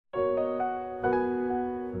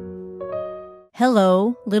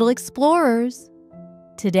Hello, little explorers.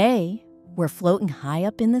 Today, we're floating high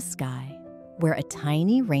up in the sky where a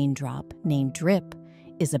tiny raindrop named Drip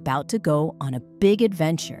is about to go on a big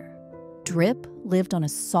adventure. Drip lived on a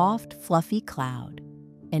soft, fluffy cloud,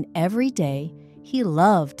 and every day he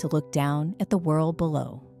loved to look down at the world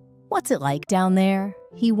below. What's it like down there?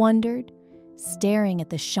 He wondered, staring at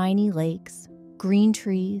the shiny lakes, green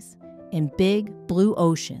trees, and big blue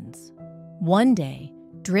oceans. One day,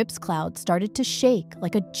 Drip's cloud started to shake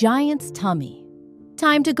like a giant's tummy.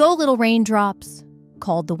 "Time to go, little raindrops,"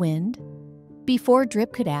 called the wind. Before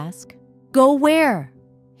Drip could ask, "Go where?"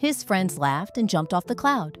 his friends laughed and jumped off the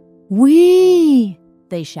cloud. "Whee!"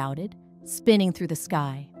 they shouted, spinning through the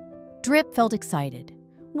sky. Drip felt excited.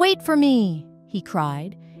 "Wait for me!" he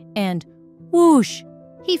cried, and whoosh!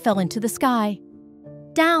 He fell into the sky.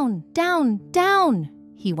 Down, down, down,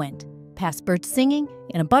 he went, past birds singing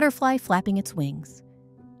and a butterfly flapping its wings.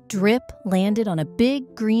 Drip landed on a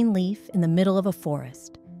big green leaf in the middle of a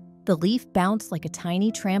forest. The leaf bounced like a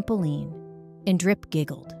tiny trampoline, and Drip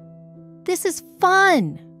giggled. "This is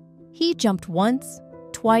fun!" He jumped once,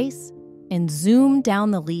 twice, and zoomed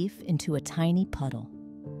down the leaf into a tiny puddle.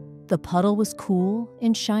 The puddle was cool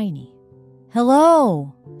and shiny.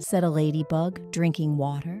 "Hello," said a ladybug, drinking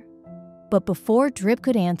water. But before Drip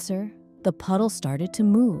could answer, the puddle started to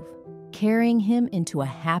move, carrying him into a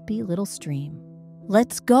happy little stream.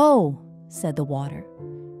 "Let's go," said the water.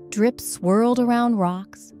 Drip swirled around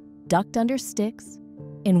rocks, ducked under sticks,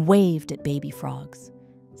 and waved at baby frogs.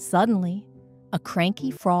 Suddenly, a cranky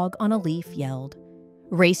frog on a leaf yelled,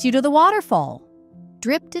 "Race you to the waterfall!"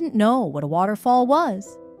 Drip didn't know what a waterfall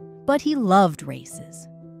was, but he loved races.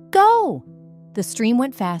 "Go!" The stream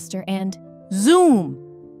went faster and zoom!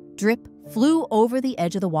 Drip flew over the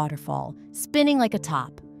edge of the waterfall, spinning like a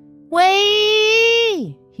top.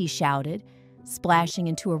 "Way!" he shouted, splashing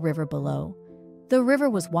into a river below. The river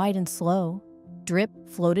was wide and slow. Drip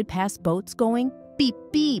floated past boats going beep,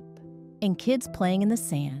 beep, and kids playing in the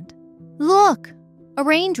sand. "Look, a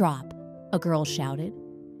raindrop," a girl shouted.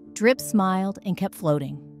 Drip smiled and kept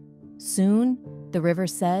floating. Soon, the river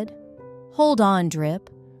said, "Hold on, Drip.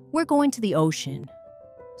 We're going to the ocean."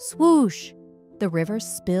 Swoosh! The river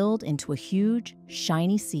spilled into a huge,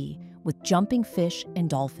 shiny sea with jumping fish and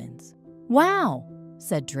dolphins. "Wow,"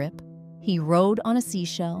 said Drip. He rode on a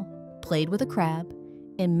seashell, played with a crab,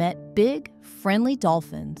 and met big, friendly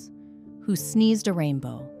dolphins who sneezed a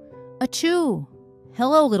rainbow. "Achoo!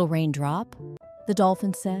 Hello, little raindrop," the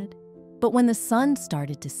dolphin said. But when the sun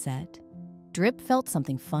started to set, Drip felt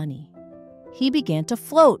something funny. He began to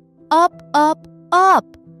float up, up, up.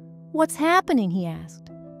 "What's happening?" he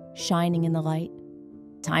asked, shining in the light.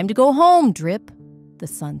 "Time to go home, Drip," the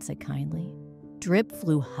sun said kindly. Drip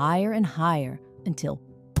flew higher and higher until,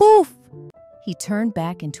 poof! He turned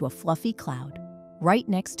back into a fluffy cloud, right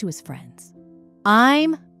next to his friends.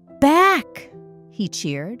 "I'm back!" he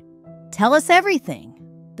cheered. "Tell us everything,"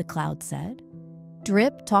 the cloud said.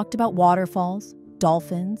 Drip talked about waterfalls,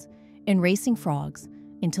 dolphins, and racing frogs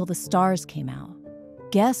until the stars came out.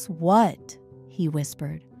 "Guess what?" he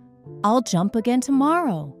whispered. "I'll jump again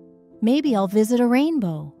tomorrow. Maybe I'll visit a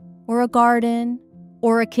rainbow, or a garden,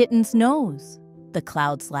 or a kitten's nose," the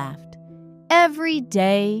clouds laughed. "Every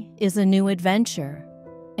day is a new adventure."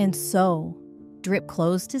 And so, Drip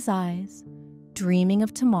closed his eyes, dreaming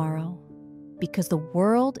of tomorrow, because the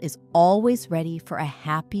world is always ready for a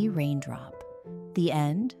happy raindrop. The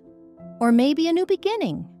end, or maybe a new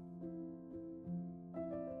beginning.